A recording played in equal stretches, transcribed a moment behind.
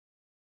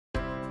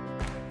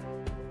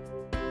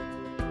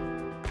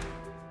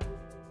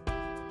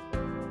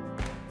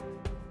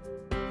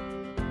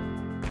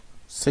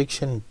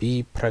Section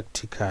B,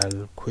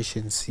 practical,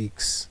 question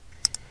 6.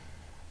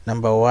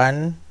 Number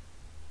 1,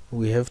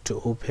 we have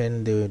to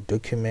open the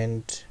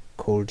document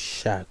called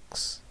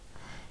Sharks.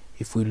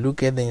 If we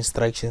look at the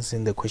instructions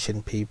in the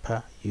question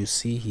paper, you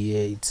see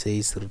here it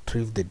says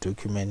retrieve the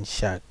document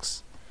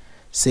Sharks,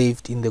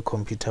 saved in the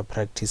computer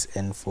practice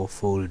N4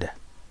 folder.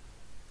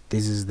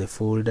 This is the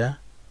folder.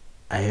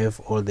 I have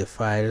all the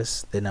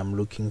files. Then I'm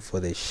looking for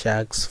the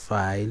Sharks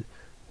file,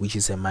 which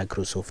is a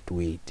Microsoft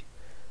Word.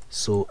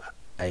 So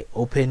I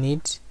open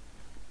it.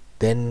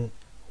 Then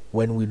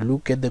when we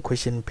look at the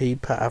question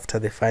paper after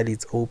the file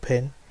is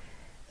open,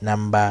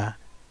 number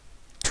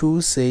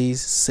 2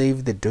 says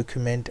save the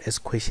document as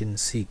question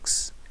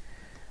 6.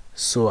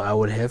 So I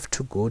will have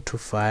to go to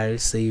file,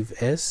 save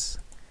as,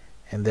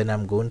 and then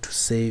I'm going to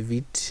save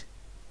it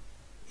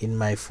in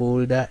my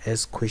folder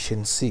as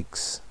question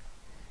 6.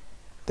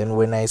 Then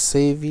when I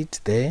save it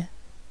there,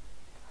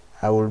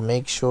 I will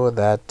make sure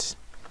that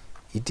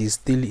it is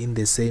still in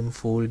the same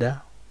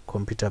folder,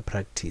 computer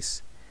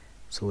practice.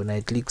 So when I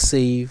click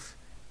save,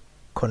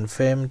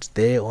 confirmed,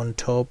 there on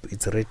top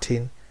it's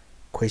written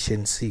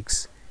question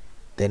 6.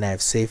 Then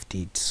I've saved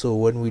it. So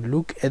when we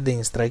look at the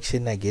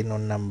instruction again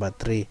on number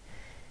 3, it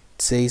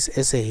says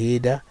as a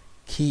header,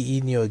 key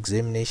in your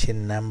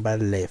examination number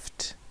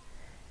left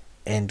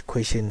and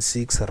question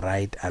 6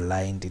 right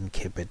aligned in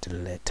capital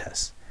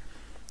letters.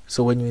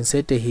 So when you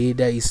insert a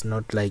header, it's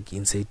not like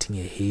inserting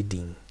a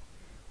heading.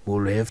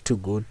 We'll have to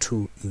go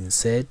to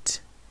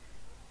insert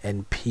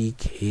and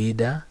pick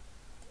header,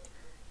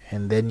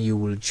 and then you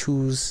will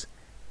choose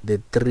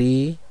the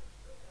 3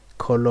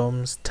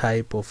 columns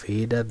type of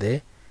header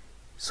there,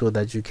 so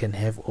that you can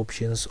have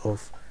options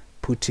of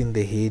putting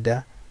the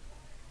header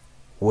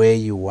where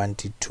you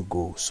want it to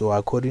go. So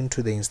according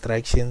to the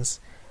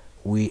instructions,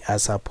 we are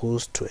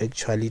supposed to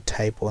actually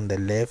type on the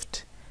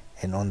left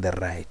and on the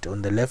right.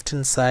 On the left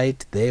hand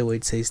side there where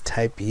it says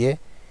type here,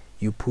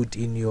 you put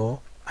in your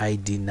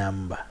ID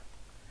number,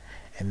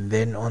 and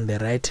then on the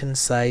right hand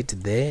side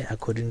there,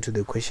 according to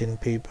the question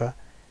paper,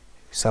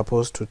 you're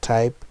supposed to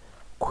type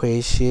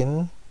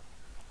question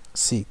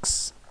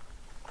 6.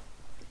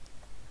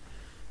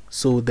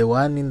 So the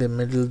one in the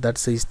middle that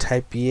says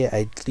type here,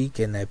 I click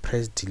and I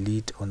press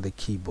delete on the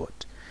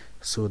keyboard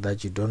so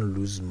that you don't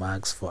lose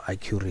marks for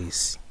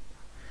accuracy.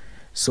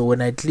 So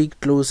when I click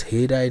close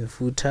header and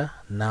footer,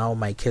 now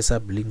my cursor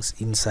blinks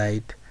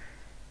inside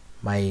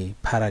my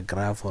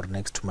paragraph or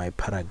next to my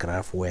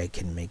paragraph where I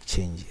can make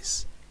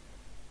changes.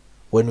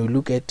 When we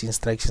look at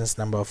instructions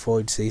number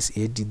 4, it says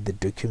edit the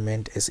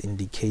document as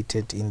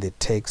indicated in the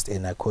text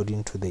and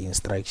according to the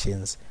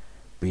instructions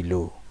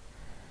below.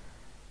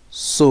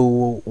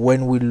 So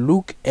when we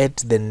look at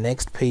the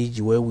next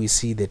page where we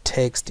see the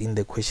text in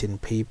the question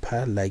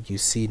paper, like you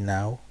see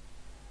now,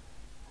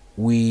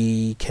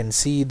 we can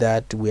see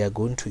that we are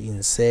going to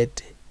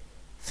insert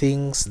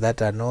things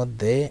that are not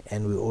there,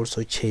 and we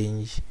also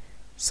change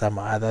some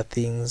other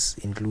things,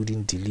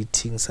 including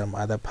deleting some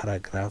other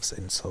paragraphs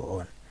and so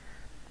on.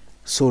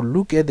 So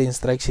look at the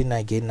instruction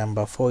again,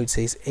 number 4. It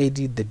says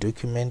edit the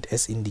document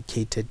as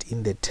indicated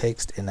in the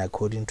text and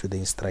according to the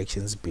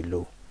instructions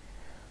below.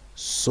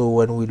 So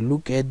when we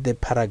look at the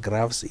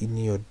paragraphs in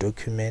your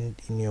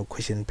document, in your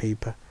question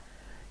paper,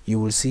 you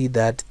will see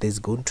that there's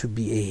going to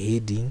be a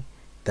heading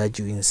that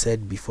you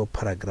insert before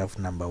paragraph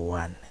number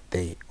 1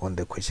 there on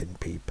the question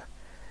paper.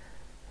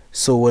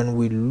 So when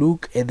we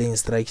look at the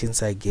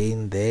instructions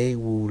again there,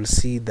 we will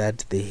see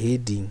that the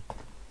heading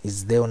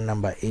is there on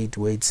number 8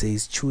 where it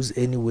says choose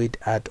any word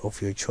art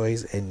of your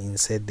choice and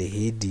insert the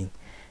heading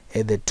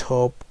at the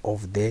top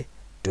of the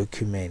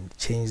document.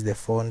 Change the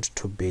font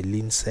to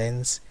Berlin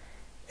Sans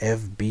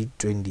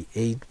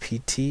FB28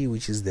 PT,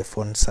 which is the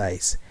font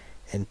size,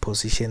 and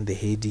position the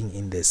heading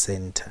in the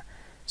center.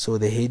 So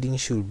the heading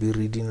should be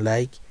reading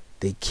like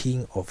the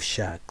King of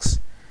Sharks.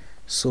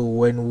 So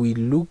when we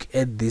look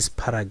at this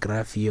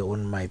paragraph here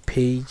on my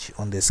page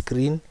on the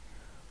screen,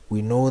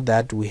 we know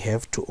that we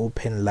have to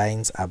open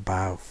lines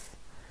above.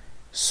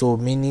 So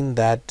meaning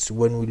that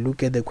when we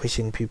look at the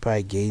question paper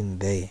again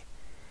there,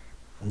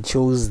 it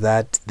shows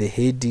that the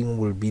heading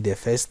will be the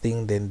first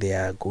thing, then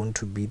there are going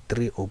to be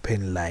 3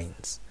 open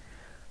lines.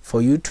 For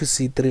you to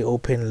see 3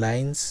 open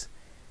lines,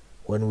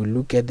 when we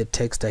look at the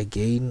text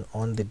again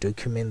on the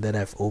document that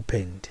I've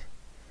opened,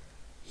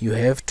 you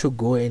have to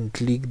go and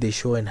click the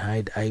show and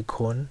hide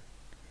icon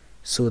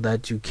so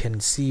that you can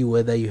see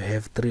whether you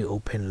have 3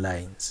 open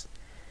lines.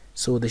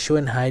 So the show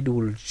and hide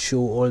will show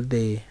all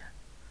the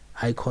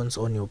icons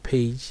on your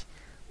page.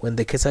 When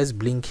the cursor is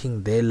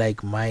blinking there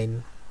like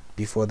mine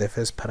before the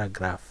first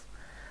paragraph,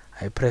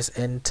 I press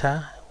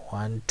enter,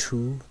 1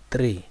 2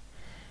 3.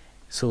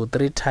 So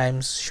 3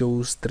 times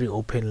shows 3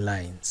 open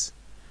lines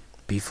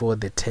before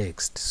the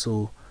text.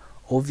 So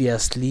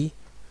obviously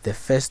the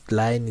first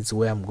line is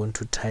where I'm going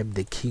to type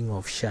the King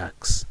of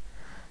Sharks.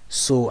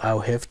 So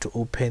I'll have to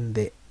open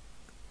the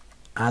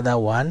other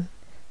one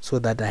so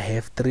that I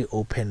have 3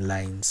 open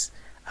lines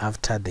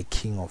after the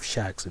King of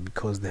Sharks,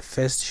 because the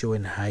first show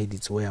and hide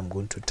is where I'm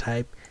going to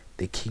type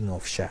the King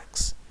of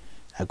Sharks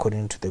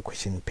according to the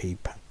question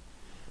paper.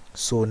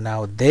 So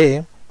now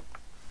there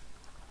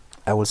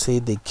I will say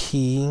the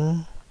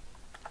king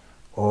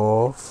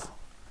of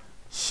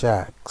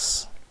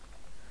sharks.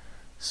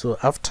 So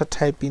after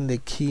typing the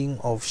king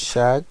of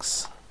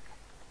sharks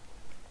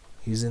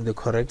using the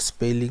correct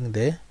spelling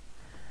there,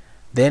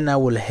 then I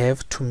will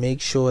have to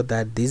make sure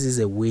that this is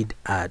a word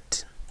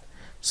art.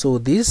 So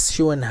these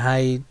show and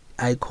hide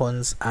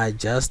icons are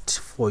just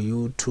for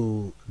you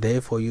to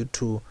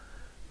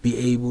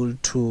be able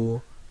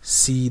to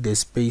see the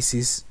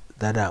spaces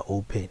that are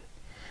open.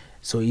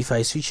 So if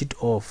I switch it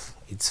off,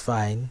 it's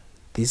fine.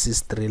 This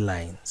is 3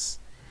 lines.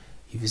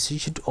 If you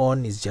switch it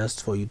on, it's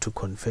just for you to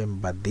confirm,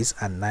 but these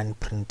are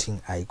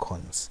non-printing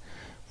icons,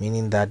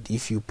 meaning that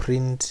if you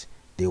print,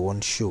 they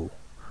won't show.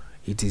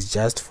 It is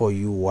just for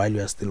you while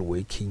you are still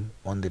working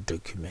on the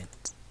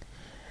document.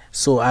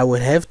 So I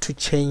will have to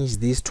change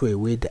this to a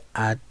word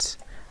art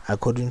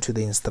according to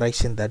the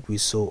instruction that we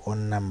saw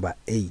on number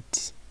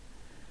 8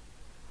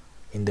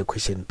 in the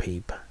question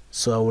paper.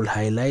 So I will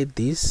highlight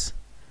this.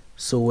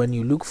 So when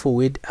you look for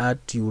word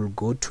art, you will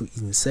go to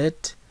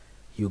insert,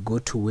 you go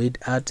to word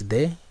art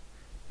there.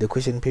 The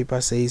question paper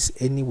says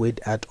any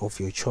word art of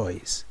your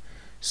choice.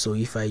 So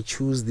if I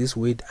choose this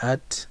word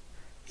art,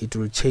 it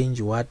will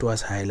change what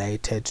was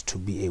highlighted to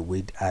be a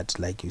word art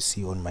like you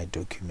see on my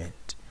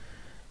document.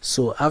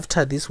 So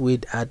after this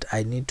word art,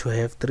 I need to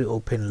have 3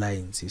 open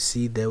lines. You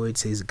see there where it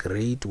says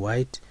great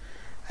white,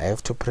 I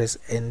have to press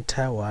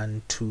enter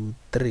 1 2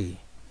 3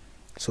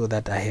 so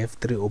that I have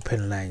 3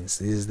 open lines.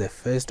 This is the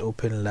first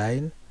open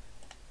line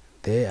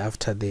there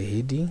after the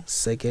heading,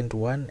 second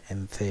one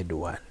and third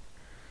one.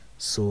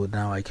 So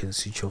now I can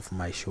switch off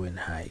my show and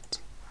hide.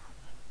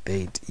 There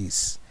it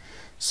is.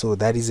 So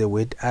that is a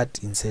word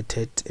art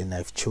inserted, and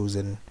I've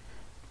chosen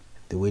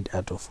the word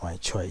art of my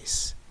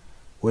choice.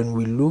 When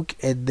we look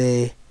at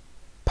the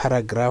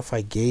paragraph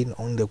again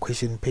on the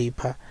question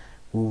paper,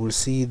 we will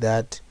see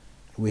that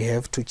we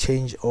have to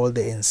change all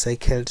the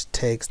encircled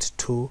text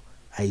to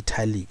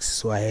italics.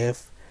 So I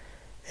have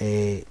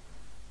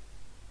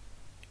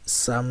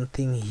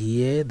something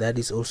here that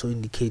is also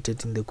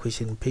indicated in the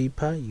question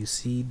paper. You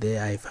see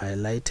there I've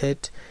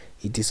highlighted.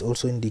 It is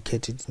also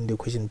indicated in the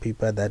question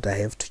paper that I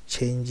have to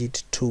change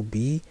it to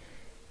be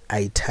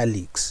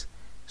italics.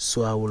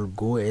 So I will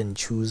go and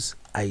choose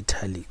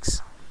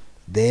italics.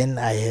 Then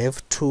I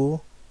have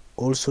to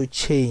also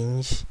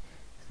change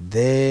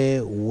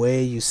there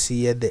where you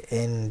see at the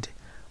end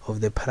of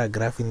the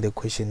paragraph in the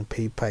question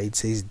paper it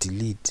says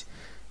delete.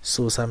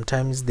 So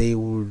sometimes they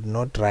will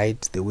not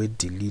write the word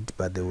delete,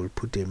 but they will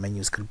put a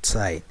manuscript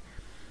sign,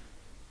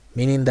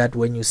 meaning that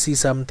when you see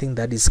something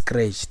that is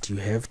scratched, you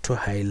have to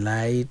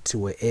highlight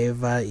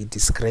wherever it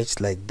is scratched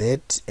like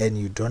that, and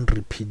you don't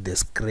repeat the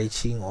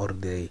scratching or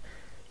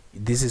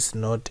this is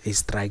not a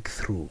strike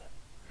through.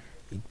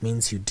 It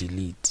means you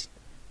delete.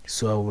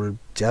 So I will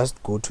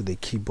just go to the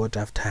keyboard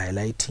after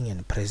highlighting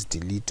and press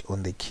delete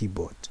on the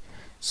keyboard.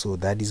 So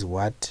that is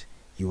what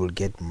you will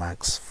get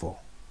marks for,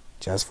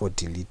 just for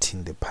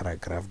deleting the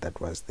paragraph that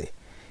was there.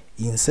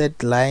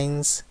 Insert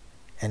lines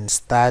and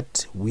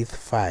start with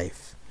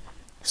 5.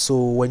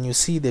 So when you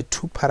see the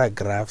 2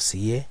 paragraphs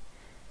here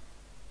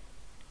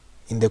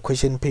in the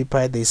question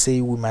paper, they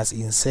say we must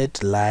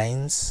insert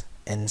lines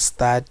and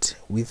start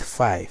with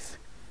 5.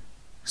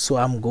 So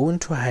I'm going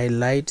to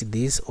highlight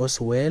this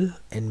as well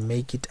and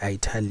make it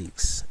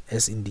italics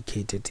as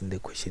indicated in the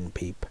question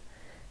paper.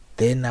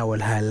 Then I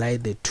will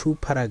highlight the 2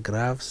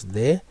 paragraphs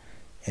there,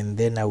 and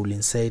then I will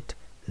insert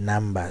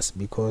numbers,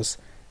 because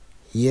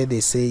here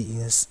they say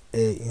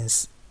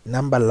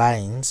number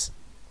lines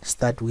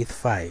start with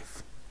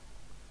 5.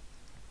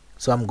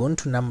 So I'm going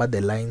to number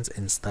the lines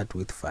and start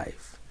with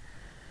 5.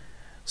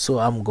 So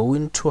I'm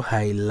going to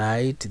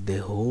highlight the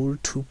whole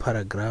 2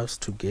 paragraphs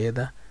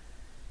together,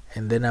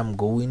 and then I'm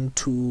going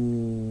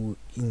to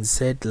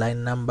insert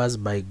line numbers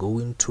by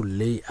going to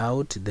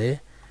layout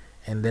there,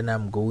 and then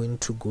I'm going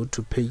to go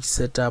to page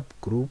setup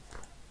group.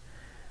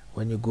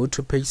 When you go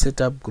to page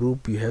setup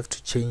group, you have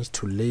to change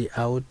to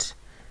layout.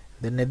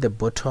 Then at the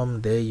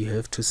bottom there you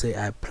have to say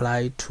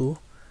apply to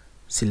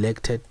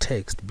selected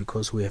text,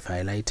 because we have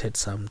highlighted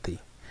something.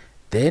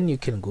 Then you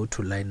can go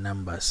to line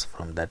numbers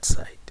from that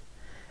side.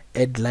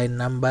 Add line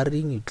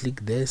numbering, you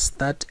click there,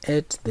 start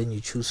at, then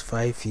you choose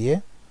 5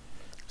 here.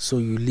 So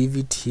you leave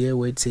it here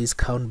where it says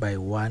count by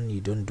 1,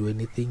 you don't do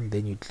anything,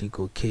 then you click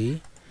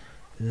OK.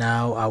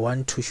 Now I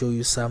want to show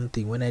you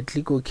something. When I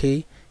click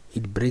OK,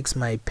 it breaks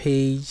my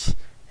page,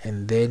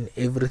 and then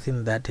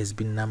everything that has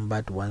been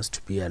numbered wants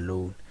to be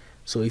alone.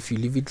 So if you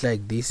leave it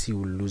like this, you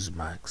will lose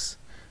marks.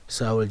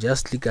 So I will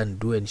just click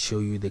undo and show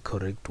you the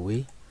correct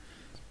way.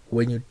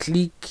 When you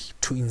click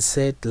to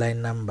insert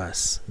line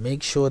numbers,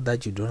 make sure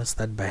that you don't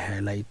start by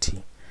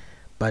highlighting,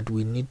 but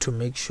we need to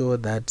make sure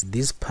that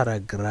these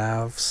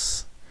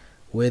paragraphs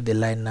where the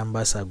line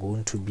numbers are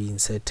going to be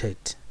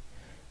inserted,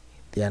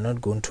 they are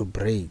not going to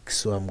break.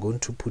 So I'm going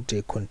to put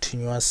a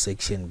continuous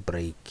section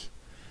break.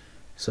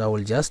 So I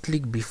will just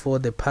click before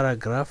the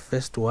paragraph,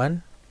 first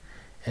one,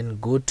 and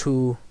go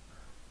to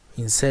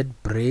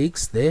insert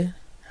breaks there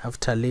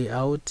after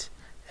layout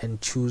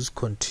and choose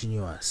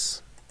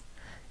continuous.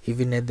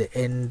 even at the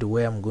end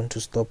where I'm going to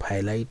stop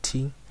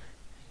highlighting,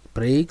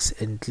 breaks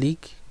and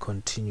click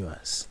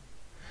continuous.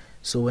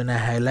 So when I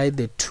highlight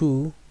the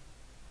two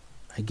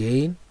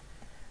again,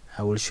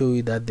 I will show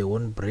you that they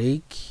won't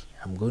break.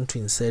 I'm going to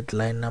insert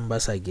line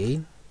numbers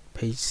again,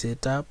 page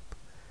setup,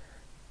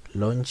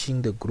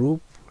 launching the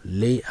group,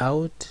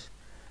 layout.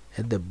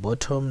 At the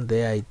bottom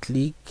there I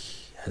click,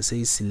 I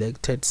say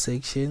selected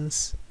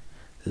sections,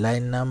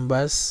 line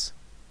numbers,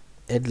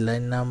 add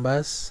line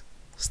numbers,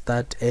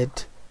 start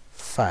at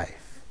 5.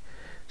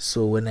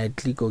 So when I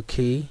click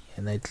OK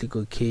and I click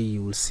OK,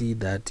 you will see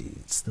that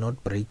it's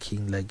not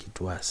breaking like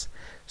it was.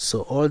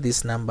 So all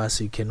these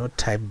numbers you cannot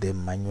type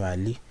them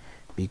manually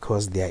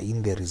because they are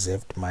in the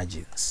reserved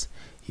margins.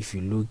 If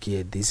you look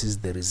here, this is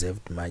the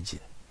reserved margin.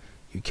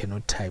 You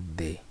cannot type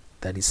there.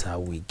 That is how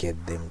we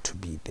get them to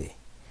be there,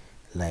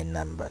 line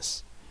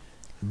numbers.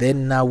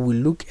 Then now we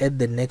look at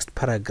the next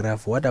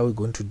paragraph. What are we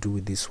going to do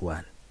with this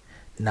one?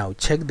 Now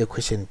check the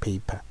question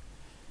paper.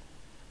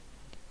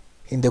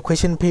 In the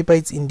question paper,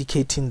 it's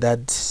indicating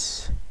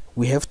that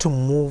we have to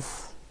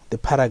move the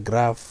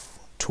paragraph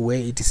to where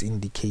it is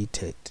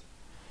indicated.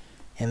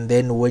 And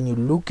then when you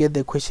look at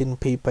the question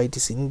paper, it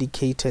is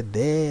indicated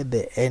there at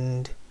the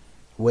end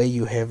where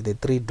you have the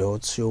 3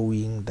 dots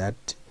showing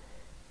that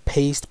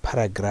paste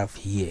paragraph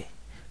here.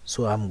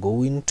 So I'm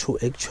going to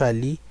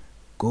actually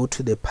go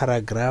to the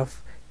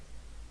paragraph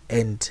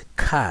and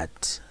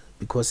cut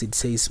because it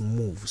says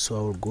move. So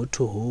I will go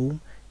to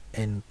home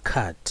and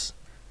cut.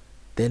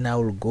 Then I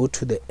will go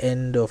to the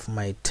end of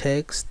my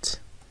text,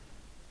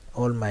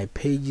 all my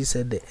pages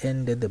at the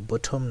end, at the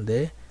bottom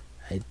there.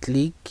 I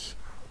click,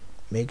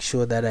 make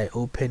sure that I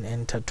open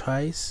enter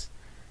twice,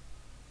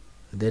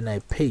 then I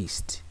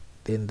paste.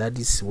 Then that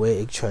is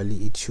where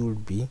actually it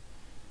should be.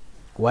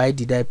 Why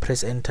did I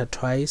press enter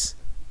twice?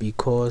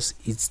 Because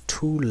it's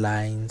 2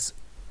 lines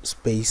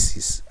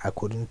spaces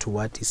according to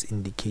what is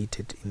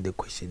indicated in the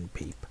question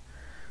paper.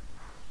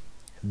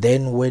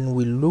 Then when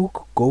we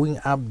look going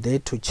up there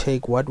to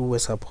check what we were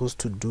supposed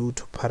to do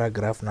to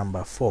paragraph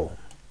number 4,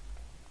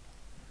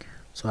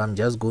 so I'm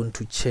just going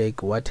to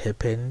check what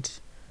happened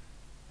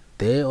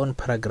there on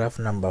paragraph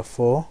number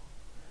 4.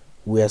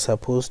 We are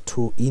supposed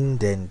to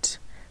indent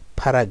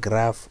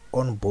paragraph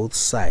on both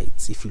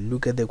sides. If you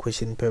look at the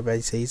question paper,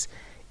 it says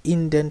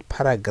indent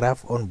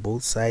paragraph on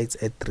both sides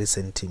at 3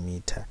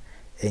 centimeter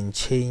and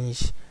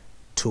change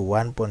to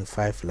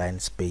 1.5 line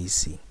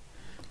spacing.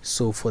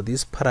 So for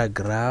this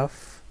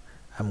paragraph,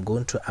 I'm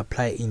going to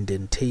apply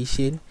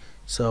indentation.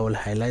 So I will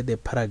highlight the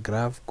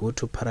paragraph, go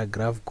to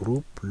paragraph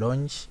group,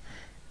 launch,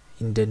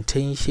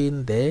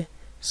 indentation there.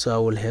 So I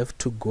will have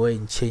to go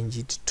and change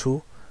it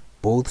to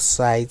both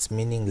sides,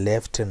 meaning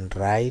left and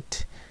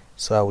right.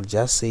 So I will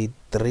just say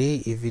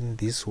 3. Even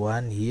this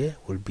one here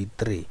will be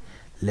 3,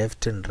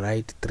 left and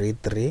right 3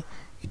 3.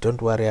 You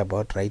don't worry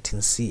about writing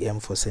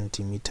cm for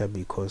centimeter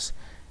because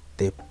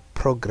the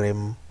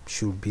program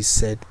should be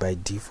set by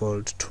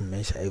default to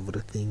measure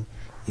everything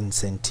in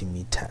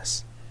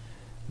centimeters.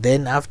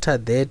 Then after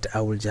that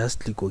I will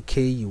just click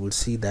OK. You will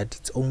see that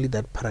it's only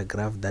that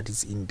paragraph that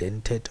is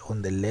indented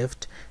on the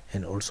left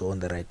and also on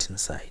the right hand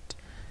side.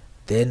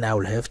 Then I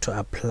will have to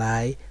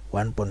apply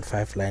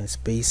 1.5 line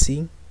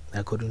spacing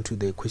according to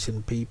the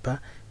question paper.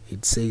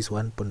 It says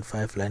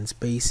 1.5 line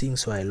spacing,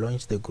 so I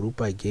launch the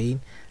group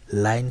again,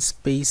 line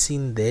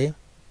spacing there.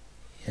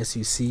 As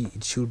you see,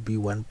 it should be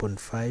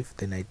 1.5.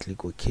 Then I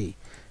click OK.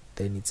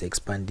 Then it's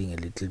expanding a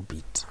little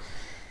bit.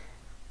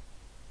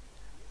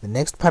 The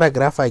next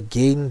paragraph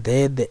again,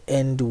 there at the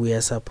end, we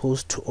are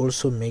supposed to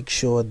also make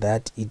sure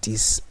that it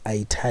is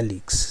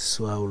italics.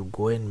 So I will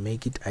go and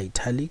make it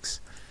italics,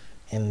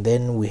 and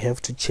then we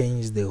have to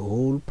change the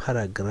whole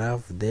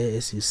paragraph there,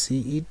 as you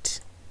see it,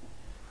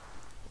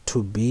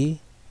 to be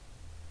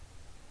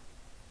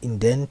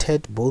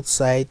indented both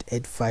sides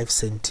at 5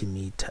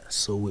 centimeters.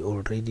 So we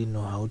already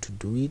know how to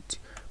do it.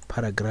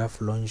 Paragraph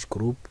launch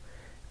group,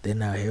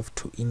 then I have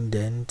to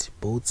indent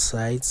both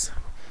sides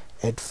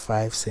at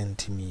 5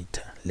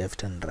 centimeters,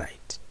 left and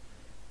right.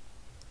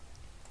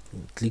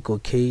 Click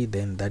OK,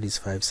 then that is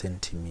 5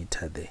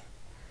 centimeters there.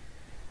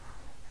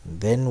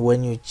 Then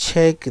when you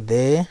check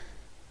there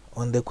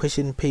on the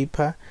question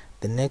paper,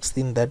 the next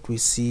thing that we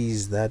see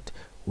is that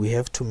we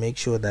have to make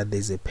sure that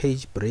there's a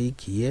page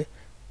break here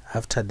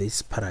after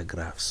this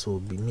paragraph. So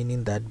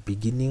meaning that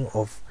beginning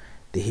of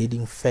the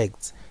heading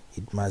facts,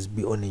 it must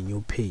be on a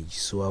new page.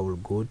 So I will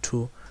go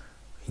to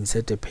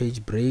insert a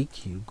page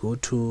break. You go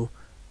to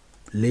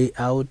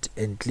layout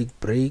and click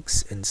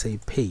breaks and say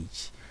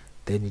page,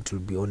 then it will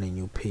be on a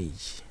new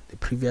page. The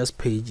previous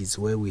page is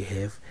where we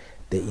have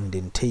the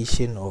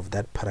indentation of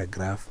that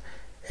paragraph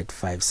at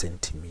 5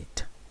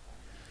 centimeters.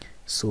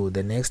 So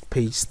the next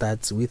page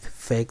starts with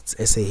facts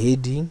as a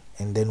heading,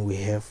 and then we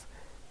have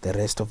the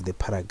rest of the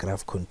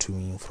paragraph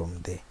continuing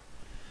from there.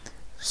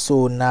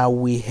 So now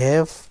we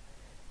have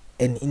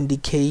an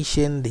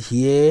indication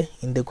here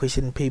in the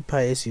question paper.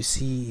 As you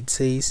see, it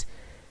says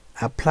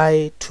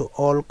apply to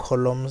all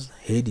column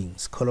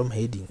headings.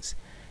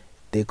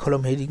 The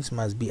column headings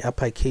must be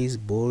uppercase,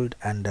 bold,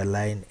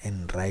 underline,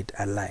 and right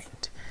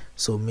aligned.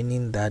 So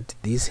meaning that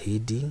this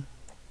heading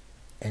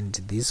and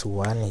this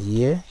one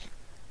here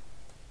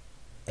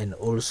and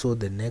also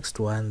the next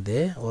one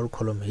there, all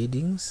column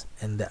headings,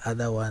 and the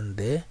other one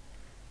there.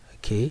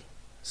 Okay,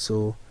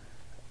 so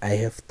I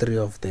have 3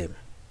 of them.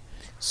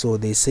 So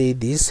they say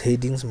these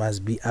headings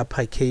must be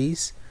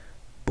uppercase,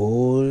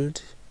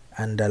 bold,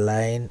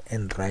 underline,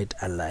 and right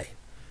align.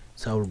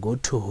 So I will go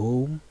to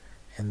home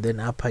and then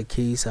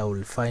uppercase, I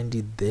will find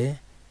it there,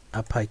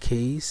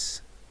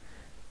 uppercase.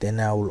 Then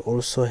I will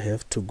also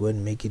have to go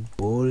and make it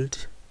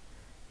bold,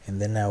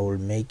 and then I will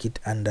make it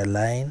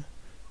underline,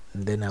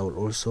 and then I will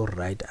also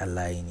right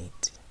align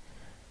it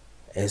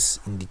as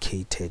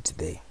indicated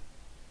there.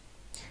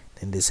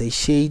 Then they say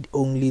shade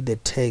only the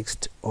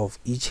text of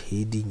each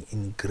heading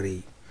in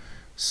gray.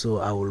 So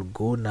I will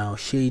go now,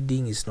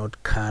 shading is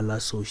not color,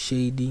 so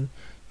shading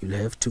you'll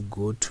have to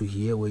go to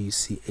here where you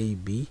see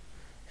AB,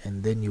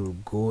 and then you'll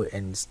go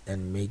and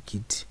make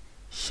it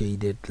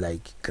shaded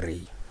like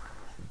gray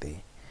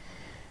there.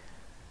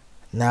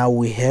 Now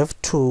we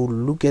have to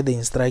look at the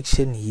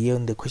instruction here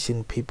on the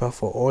question paper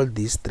for all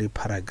these 3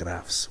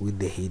 paragraphs with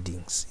the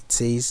headings. It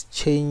says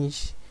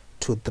change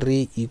to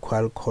 3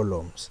 equal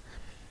columns.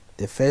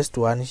 The first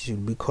one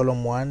should be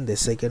column 1, the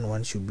second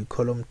one should be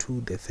column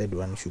 2, the third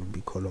one should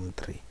be column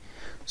 3.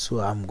 So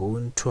I'm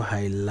going to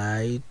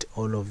highlight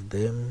all of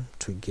them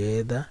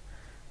together,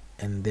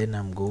 and then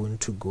I'm going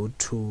to go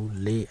to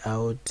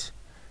layout,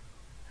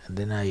 and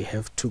then I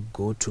have to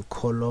go to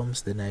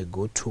columns, then I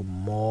go to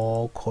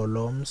more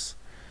columns.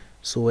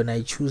 So when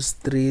I choose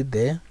 3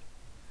 there,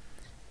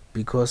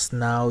 because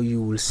now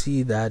you will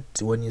see that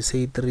when you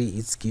say 3,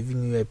 it's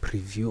giving you a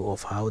preview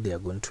of how they are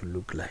going to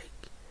look like.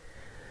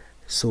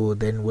 So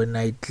then when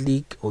I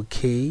click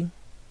OK,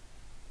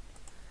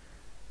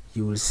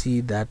 you will see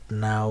that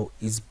now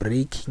it's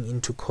breaking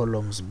into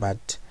columns,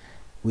 but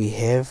we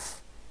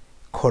have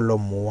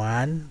column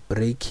 1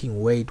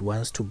 breaking where it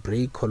wants to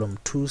break, column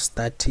 2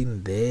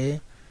 starting there,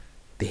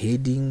 the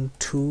heading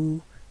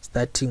 2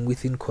 starting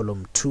within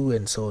column 2,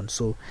 and so on.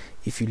 So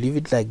if you leave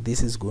it like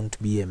this, it's going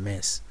to be a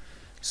mess.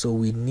 So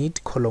we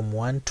need column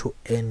 1 to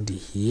end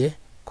here,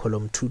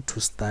 column 2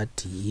 to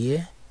start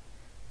here,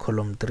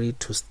 column 3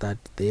 to start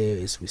there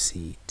as we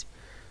see it.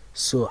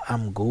 So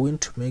I'm going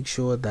to make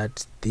sure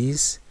that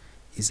this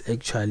is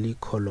actually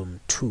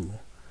column 2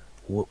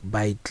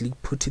 by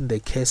putting the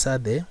cursor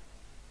there,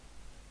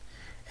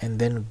 and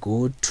then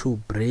go to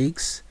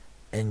breaks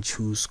and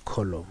choose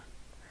column.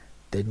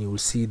 Then you will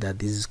see that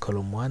this is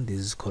column 1, this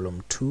is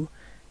column 2,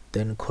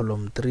 then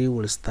column 3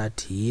 will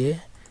start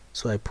here.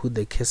 So I put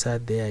the cursor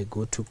there, I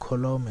go to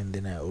column, and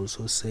then I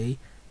also say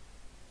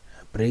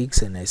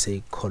breaks and I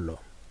say column.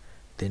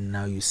 Then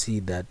now you see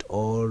that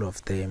all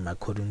of them,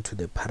 according to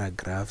the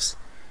paragraphs,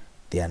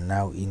 they are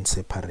now in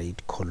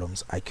separate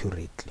columns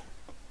accurately.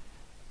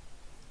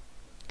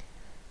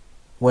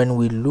 When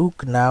we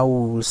look now,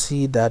 we will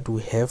see that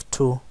we have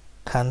to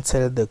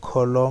cancel the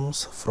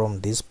columns from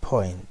this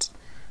point,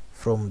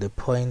 from the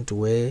point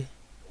where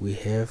we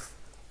have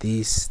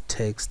this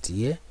text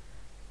here,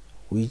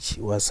 which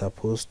was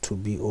supposed to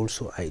be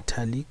also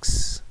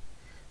italics.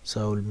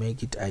 So I will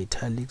make it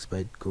italics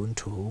by going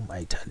to home,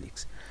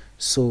 italics.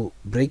 So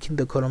breaking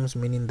the columns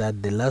meaning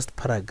that the last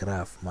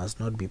paragraph must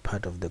not be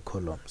part of the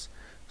columns.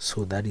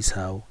 So that is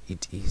how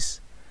it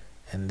is.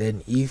 And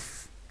then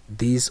if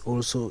this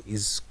also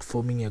is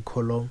forming a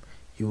column,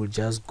 you will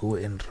just go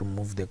and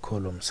remove the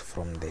columns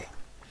from there.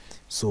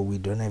 So we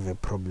don't have a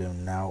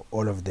problem now.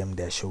 All of them,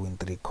 they are showing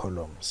 3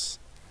 columns.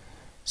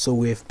 So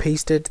we have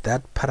pasted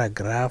that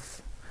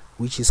paragraph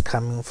which is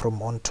coming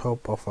from on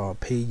top of our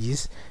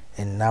pages,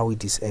 and now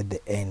it is at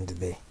the end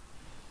there.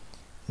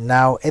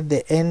 Now at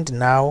the end,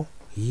 now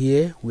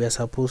here we are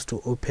supposed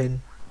to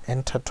open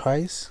enter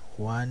twice,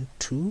 1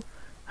 2.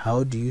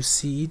 How do you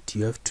see it?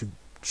 You have to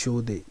show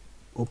the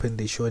open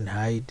the show and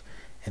hide,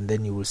 and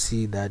then you will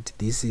see that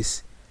this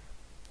is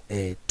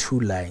 2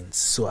 lines.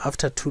 So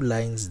after 2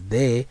 lines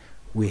there,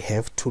 we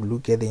have to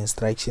look at the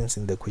instructions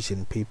in the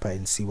question paper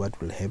and see what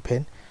will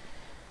happen.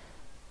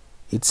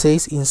 It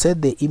says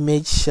insert the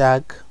image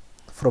shark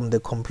from the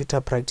computer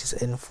practice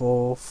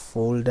N4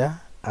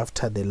 folder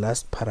after the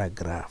last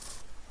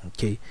paragraph.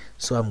 Okay,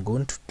 so I'm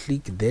going to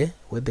click there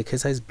where the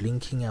cursor is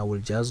blinking. I will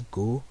just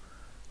go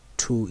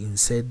to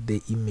insert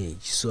the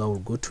image. So I will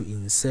go to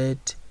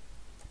insert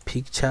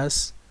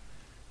pictures,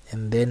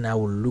 and then I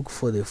will look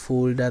for the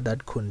folder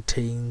that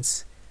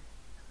contains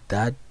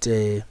that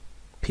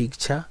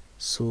picture.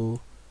 So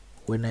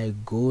when I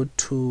go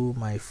to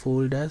my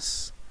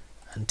folders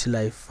until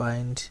I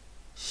find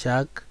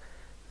shark,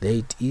 there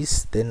it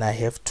is, then I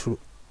have to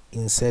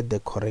insert the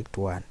correct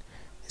one.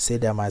 I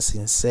said I must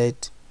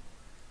insert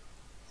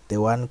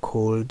the one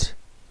called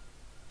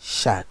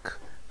shark.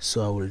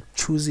 So I will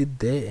choose it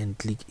there and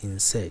click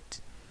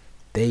insert.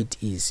 There it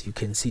is. You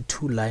can see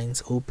 2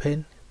 lines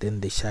open, then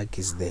the shark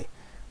is there.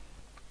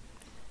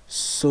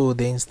 So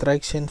the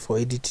instruction for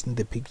editing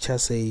the picture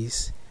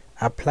says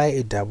apply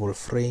a double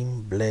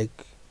frame black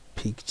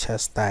picture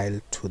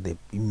style to the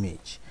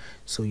image.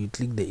 So you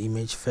click the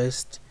image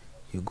first,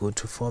 you go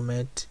to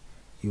format,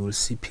 you will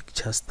see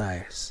picture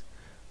styles.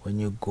 When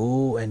you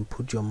go and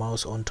put your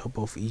mouse on top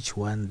of each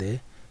one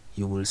there,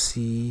 you will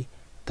see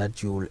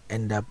that you will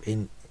end up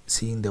in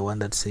seeing the one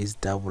that says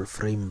double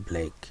frame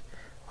black.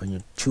 When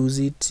you choose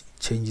it, it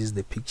changes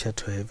the picture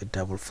to have a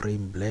double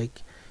frame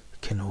black. You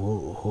can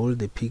hold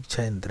the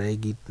picture and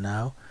drag it.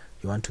 Now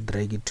you want to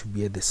drag it to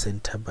be at the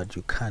center, but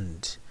you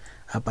can't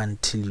up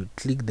until you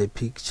click the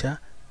picture,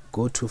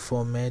 go to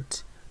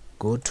format,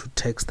 go to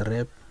text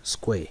wrap,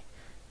 square.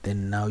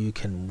 Then now you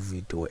can move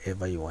it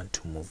wherever you want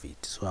to move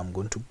it. So I'm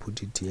going to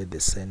put it here at the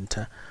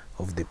center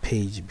of the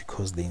page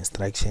because the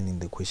instruction in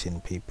the question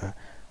paper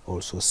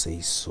also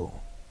says so.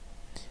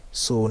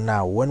 So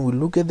now when we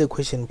look at the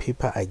question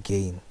paper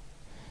again,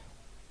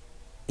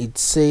 it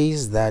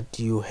says that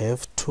you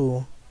have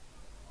to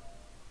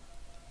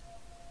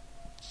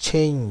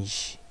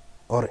change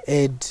or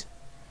add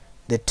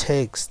the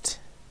text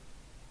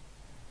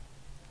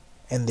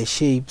and the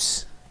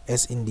shapes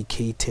as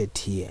indicated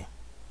here.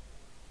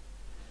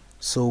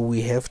 So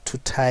we have to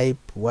type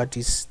what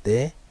is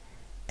there,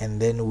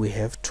 and then we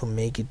have to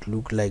make it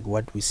look like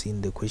what we see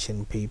in the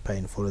question paper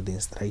and follow the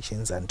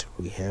instructions until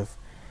we have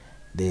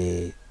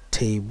the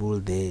table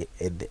there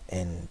at the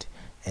end,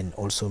 and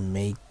also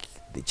make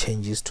the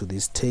changes to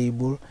this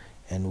table.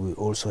 And we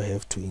also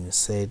have to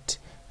insert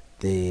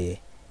the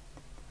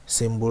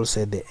symbols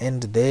at the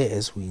end there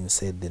as we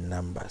insert the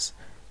numbers.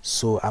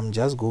 So I'm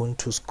just going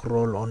to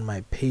scroll on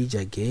my page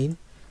again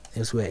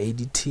as we're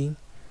editing,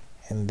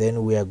 and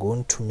then we are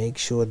going to make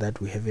sure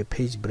that we have a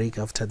page break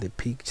after the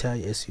picture,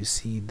 as you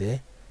see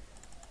there,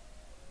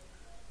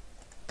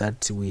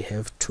 that we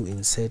have to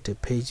insert a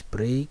page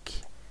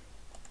break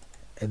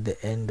at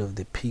the end of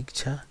the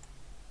picture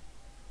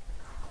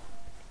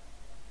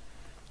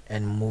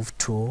and move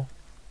to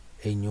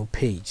a new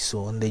page.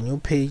 So on the new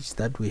page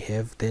that we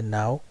have there,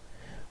 now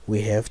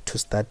we have to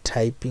start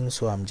typing.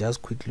 So I'm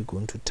just quickly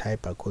going to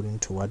type according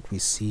to what we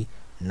see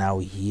now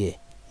here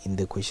in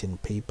the question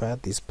paper,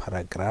 this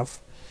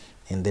paragraph,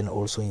 and then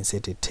also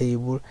insert a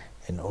table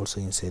and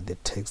also insert the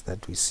text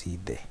that we see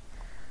there.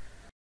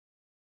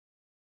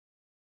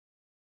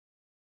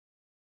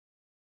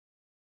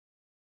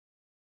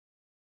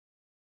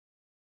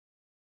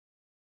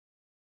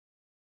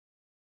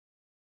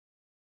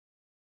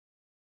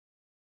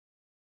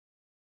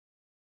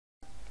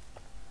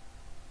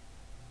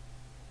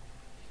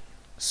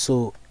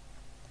 So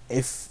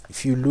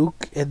if you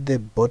look at the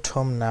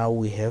bottom, now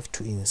we have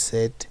to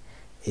insert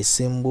a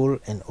symbol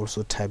and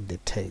also type the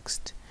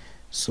text.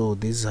 So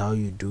this is how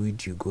you do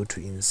it. You go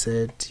to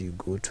insert, you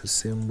go to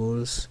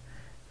symbols,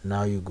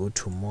 now you go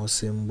to more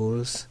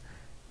symbols,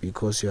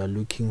 because you are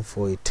looking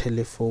for a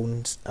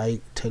telephone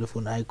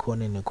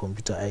icon and a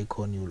computer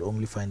icon. You will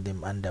only find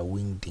them under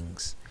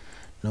Wingdings.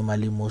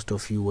 Normally most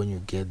of you, when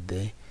you get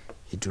there,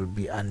 it will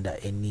be under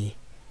any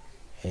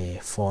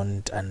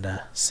font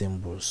under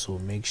symbols. So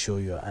make sure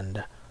you're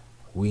under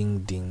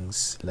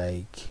Wingdings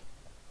like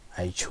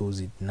I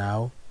chose it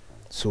now.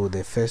 So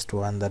the first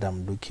one that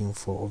I'm looking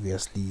for,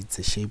 obviously it's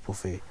the shape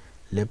of a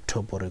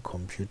laptop or a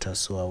computer.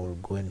 So I will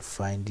go and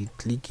find it,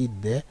 click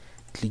it there,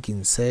 click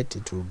insert.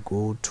 It will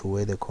go to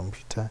where the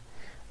computer,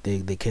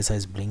 the cursor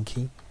is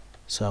blinking.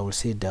 So I will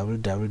say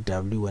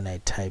www when I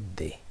type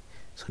there.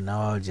 So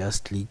now I'll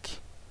just click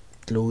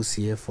close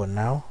here for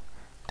now.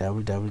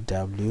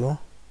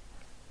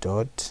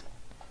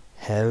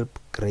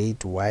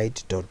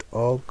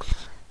 www.helpgreatwhite.org.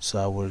 so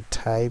I will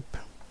type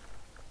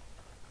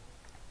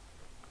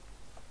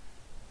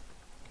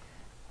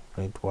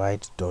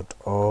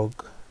greatwhite.org,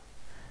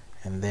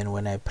 and then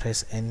when I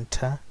press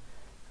enter,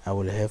 I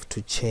will have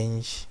to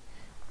change.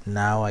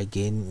 Now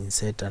again,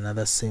 insert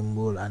another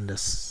symbol under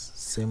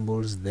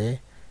symbols there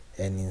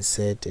and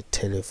insert a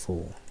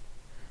telephone,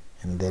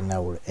 and then I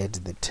will add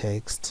the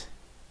text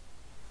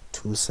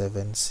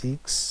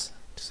 276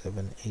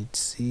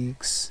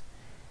 786,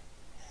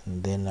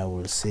 and then I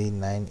will say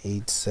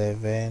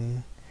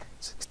 987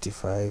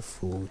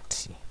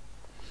 6540.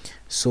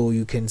 So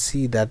you can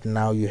see that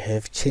now you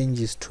have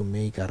changes to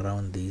make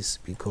around this,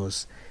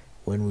 because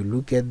when we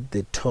look at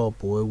the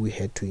top where we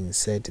had to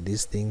insert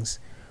these things,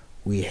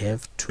 we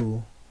have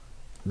to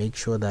make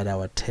sure that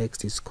our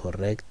text is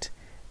correct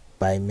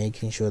by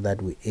making sure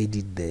that we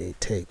edit the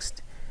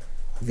text.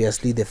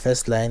 Obviously the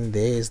first line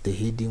there is the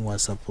heading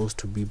was supposed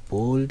to be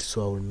bold,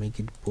 so I will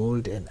make it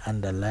bold and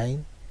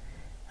underline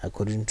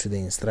according to the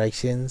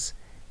instructions.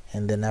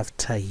 And then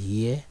after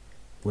here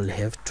we'll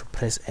have to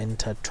press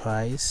enter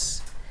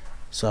twice.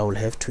 So I will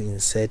have to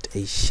insert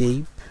a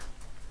shape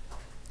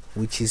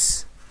which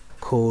is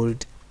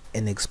called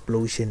an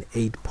explosion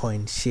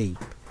 8-point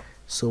shape.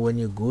 So when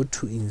you go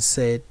to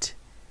insert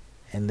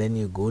and then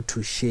you go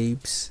to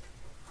shapes,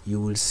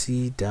 you will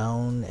see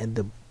down at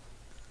the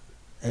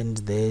end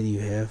there you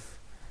have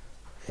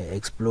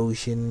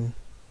explosion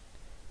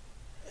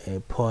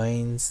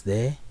points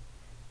there.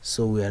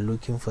 So we are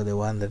looking for the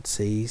one that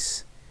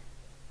says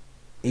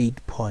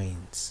 8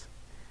 points.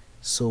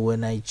 So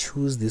when I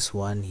choose this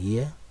one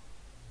here,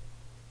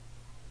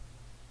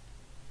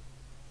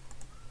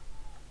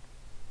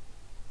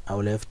 I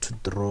will have to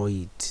draw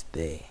it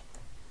there.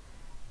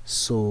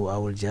 So I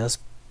will just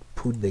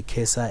put the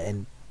cursor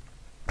and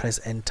press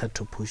enter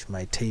to push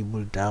my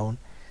table down,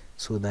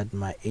 so that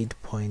my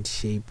 8-point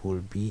shape will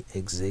be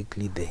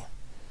exactly there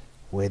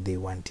where they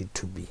want it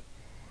to be.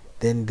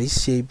 Then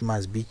this shape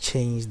must be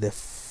changed.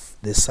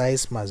 The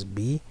size must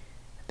be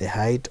the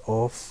height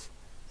of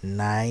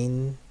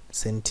 9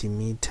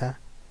 centimeter,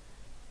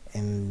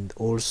 and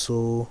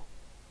also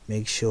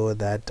make sure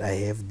that I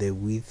have the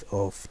width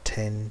of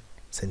 10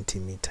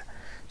 centimeter.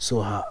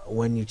 So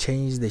when you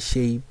change the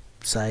shape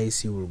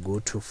size, you will go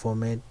to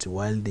format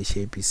while the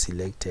shape is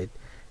selected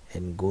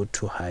and go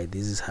to height.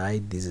 This is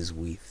height, this is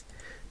width.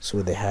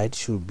 So the height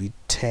should be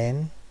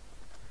 10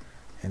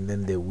 and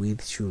then the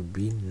width should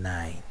be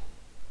 9.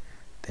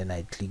 Then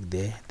I click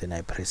there, then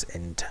I press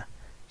enter.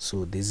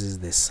 So this is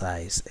the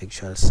size,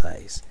 actual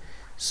size.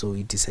 So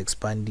it is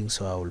expanding,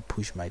 so I will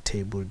push my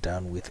table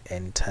down with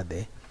enter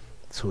there.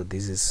 So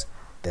this is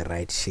the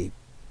right shape.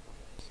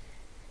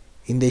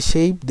 In the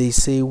shape, they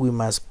say we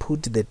must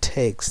put the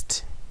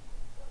text,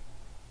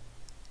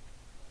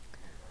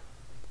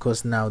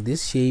 because now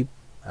this shape,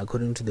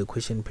 according to the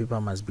question paper,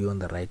 must be on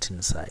the right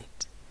hand side.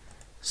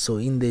 So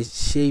in the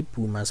shape,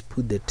 we must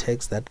put the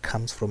text that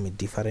comes from a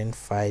different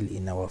file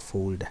in our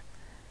folder.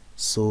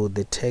 So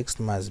the text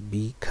must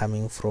be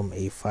coming from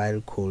a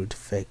file called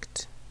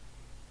fact.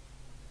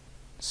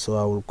 So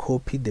I will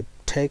copy the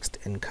text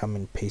and come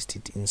and paste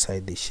it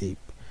inside the shape.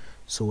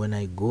 So when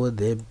I go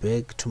there,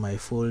 back to my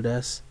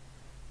folders,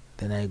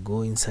 then I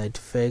go inside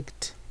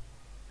fact,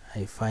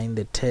 I find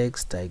the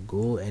text, I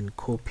go and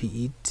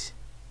copy it,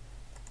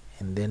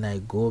 and then I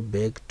go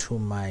back to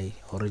my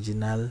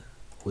original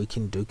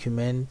working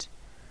document.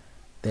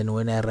 Then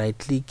when I right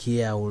click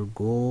here, I will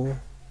go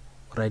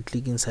right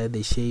click inside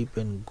the shape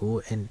and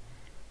go and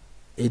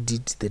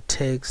edit the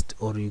text,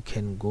 or you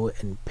can go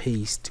and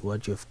paste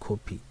what you have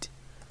copied.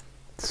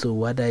 So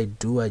what I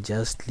do, I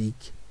just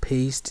click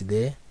paste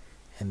there,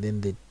 and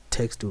then the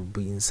text will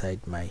be inside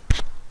my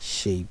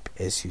shape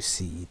as you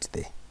see it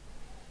there.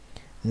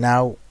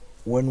 Now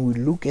when we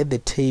look at the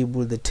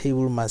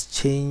table must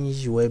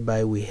change,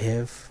 whereby we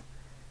have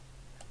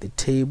the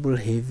table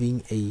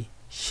having a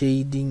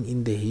shading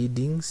in the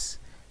headings.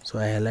 So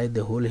I highlight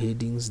the whole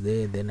headings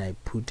there, then I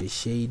put a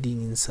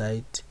shading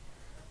inside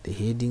the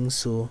heading,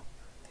 so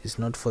it's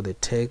not for the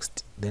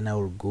text. Then I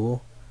will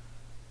go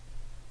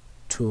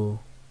to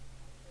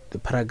the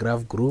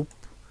paragraph group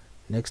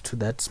next to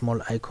that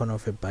small icon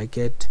of a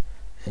bucket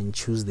and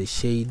choose the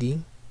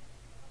shading.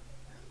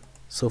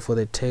 So for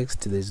the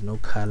text there's no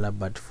color,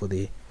 but for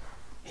the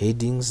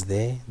headings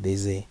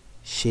there's a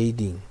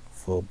shading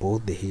for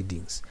both the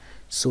headings.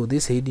 So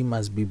this heading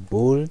must be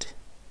bold,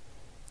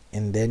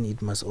 and then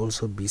it must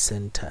also be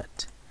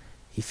centered.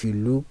 If you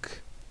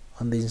look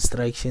on the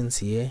instructions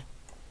here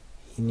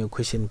in your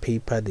question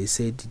paper, they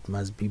said it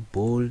must be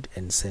bold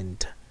and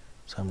center.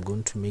 So I'm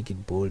going to make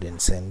it bold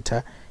and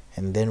center.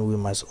 And then we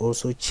must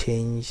also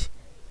change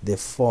the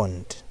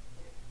font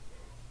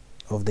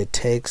of the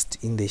text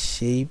in the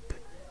shape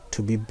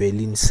to be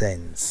Berlin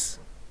Sans.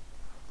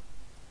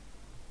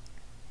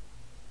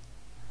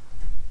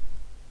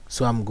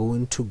 So I'm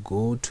going to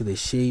go to the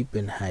shape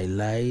and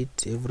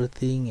highlight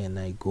everything, and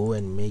I go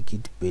and make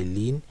it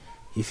Berlin.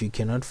 If you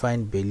cannot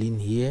find Berlin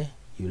here,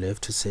 you'll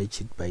have to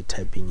search it by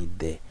typing it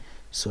there.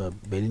 So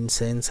Berlin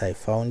Sans, I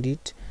found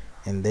it.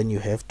 And then you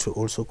have to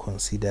also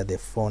consider the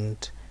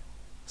font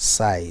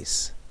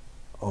size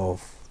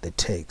of the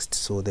text.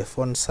 So the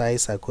font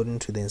size, according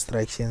to the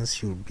instructions,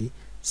 should be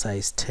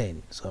size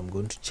 10. So I'm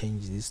going to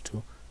change this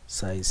to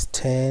size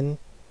 10,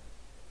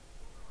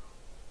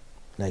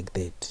 like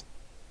that.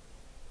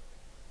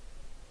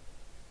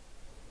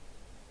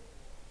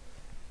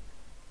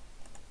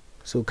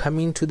 So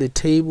coming to the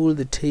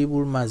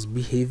table must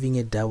be having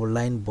a double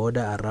line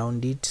border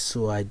around it.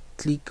 So I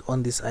click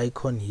on this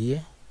icon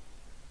here.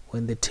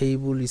 When the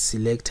table is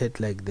selected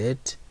like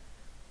that,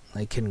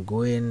 I can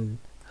go and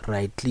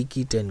right click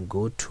it and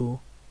go to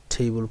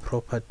table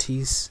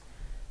properties,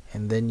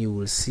 and then you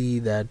will see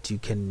that you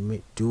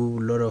can do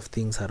a lot of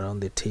things around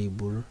the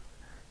table.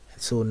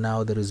 So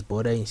now there is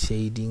border and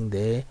shading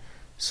there,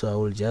 so I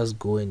will just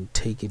go and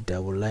take a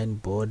double line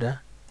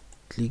border,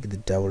 click the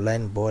double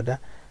line border.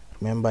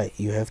 Remember,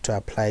 you have to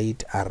apply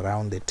it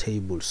around the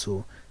table.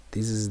 So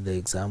this is the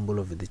example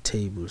of the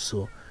table.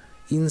 So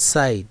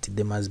inside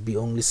there must be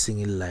only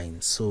single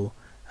lines, so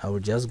I will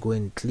just go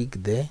and click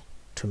there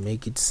to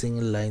make it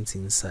single lines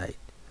inside.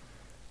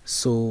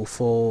 So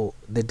for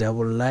the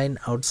double line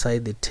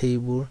outside the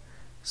table,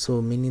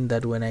 so meaning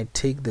that when I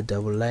take the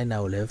double line, I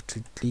will have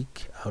to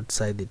click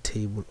outside the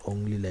table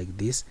only like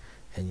this,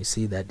 and you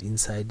see that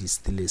inside is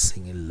still a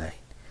single line.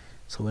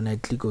 So when I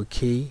click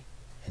OK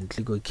and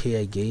click OK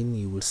again,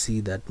 you will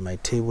see that my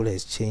table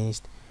has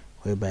changed,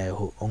 whereby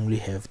I only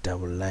have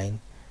double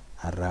line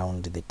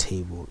around the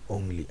table,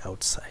 only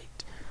outside.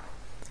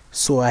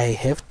 So I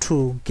have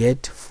to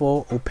get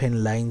 4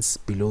 open lines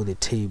below the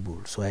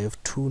table. So I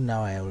have 2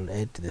 now. I will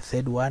add the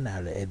third one,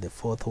 I'll add the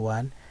fourth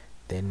one,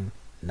 then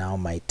now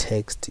my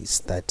text is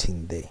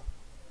starting there.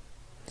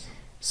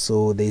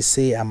 So they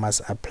say I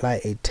must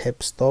apply a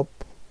tab stop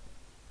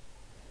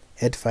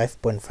at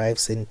 5.5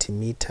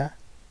 centimeter,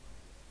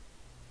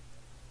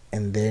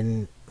 and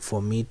then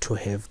for me to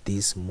have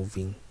this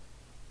moving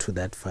to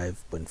that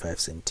 5.5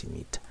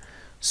 centimeter.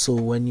 So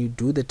when you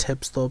do the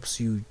tab stops,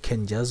 you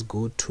can just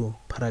go to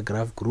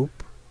paragraph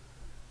group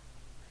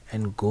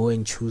and go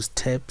and choose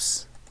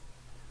tabs.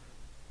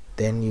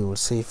 Then you will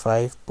say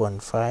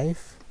 5.5,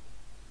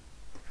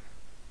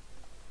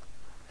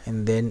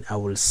 and then I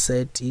will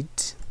set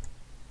it.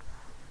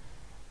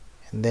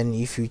 And then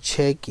if you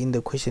check in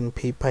the question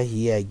paper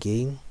here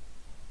again,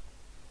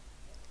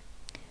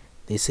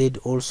 they said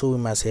also we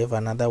must have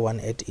another one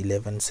at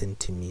 11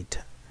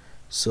 centimeter.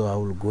 So I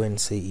will go and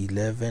say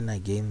 11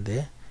 again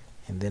there,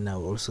 and then I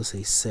will also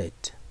say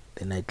set.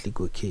 Then I click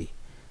OK.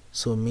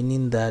 So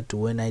meaning that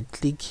when I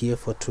click here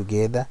for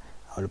together,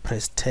 I will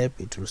press tab,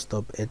 it will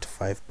stop at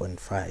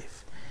 5.5.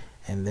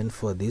 And then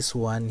for this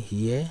one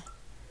here,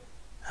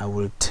 I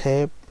will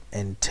tap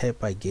and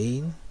tap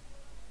again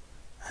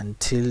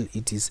until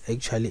it is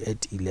actually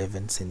at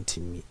 11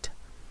 centimeter.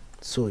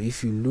 So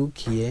if you look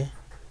here,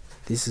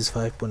 this is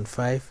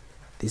 5.5,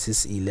 this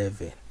is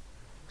 11.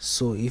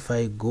 So if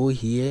I go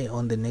here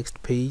on the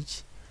next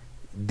page,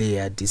 they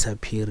are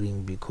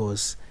disappearing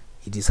because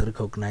it is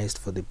recognized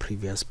for the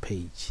previous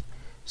page.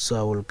 So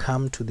I will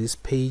come to this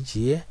page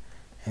here,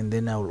 and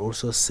then I will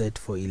also set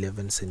for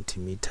 11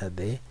 centimeter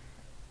there,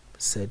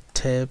 set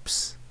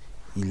tabs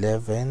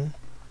 11,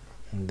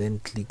 and then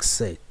click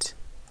set,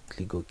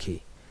 click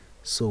OK.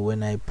 So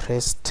when I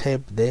press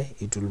tab there,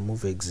 it will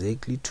move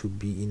exactly to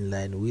be in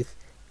line with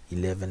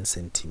 11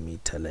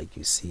 centimeter like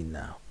you see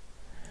now.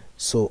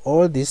 So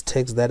all these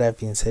text that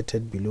I've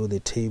inserted below the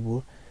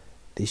table,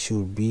 they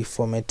should be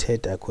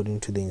formatted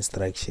according to the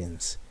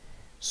instructions.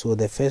 So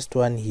the first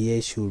one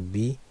here should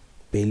be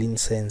Berlin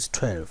Sans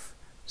 12.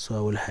 So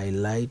I will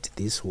highlight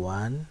this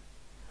one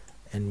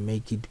and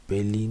make it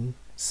Berlin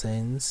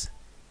Sans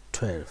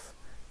 12.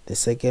 The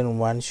second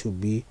one should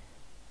be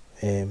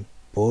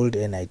bold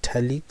and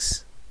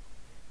italics,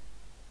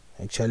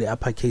 actually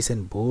uppercase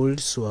and bold.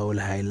 So I will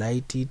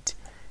highlight it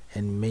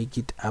and make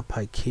it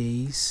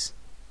uppercase,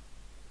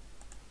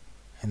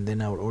 and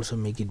then I will also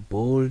make it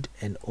bold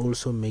and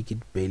also make it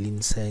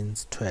Berlin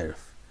Sans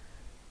 12.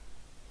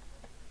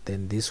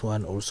 Then this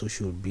one also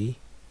should be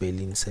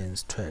Berlin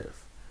Sans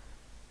 12.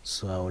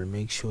 So I will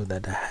make sure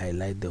that I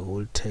highlight the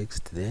whole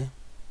text there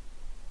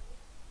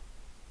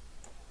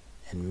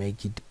and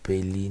make it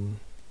Berlin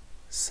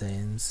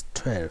Sans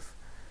 12.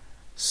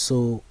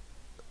 So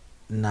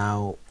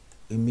now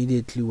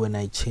immediately when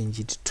I change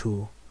it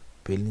to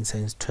Berlin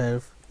Sans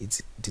 12,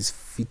 it is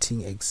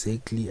fitting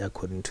exactly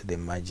according to the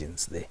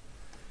margins there.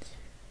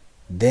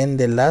 Then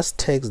the last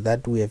text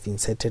that we have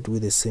inserted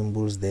with the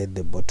symbols there at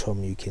the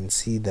bottom, you can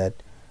see that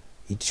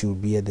it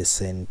should be at the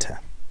center.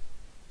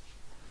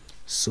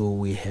 So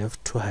we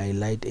have to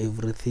highlight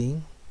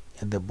everything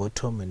at the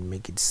bottom and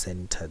make it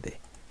center there.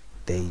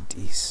 There it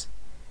is.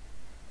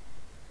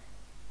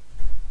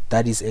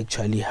 That is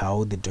actually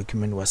how the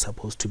document was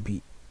supposed to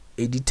be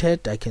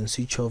edited. I can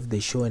switch off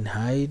the show and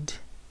hide,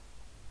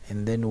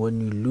 and then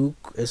when you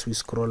look as we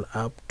scroll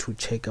up to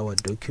check our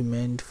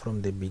document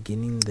from the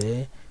beginning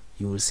there,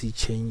 you will see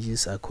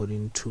changes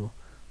according to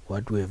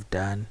what we have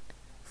done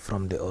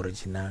from the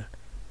original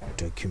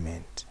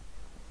document.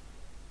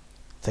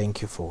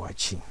 Thank you for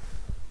watching.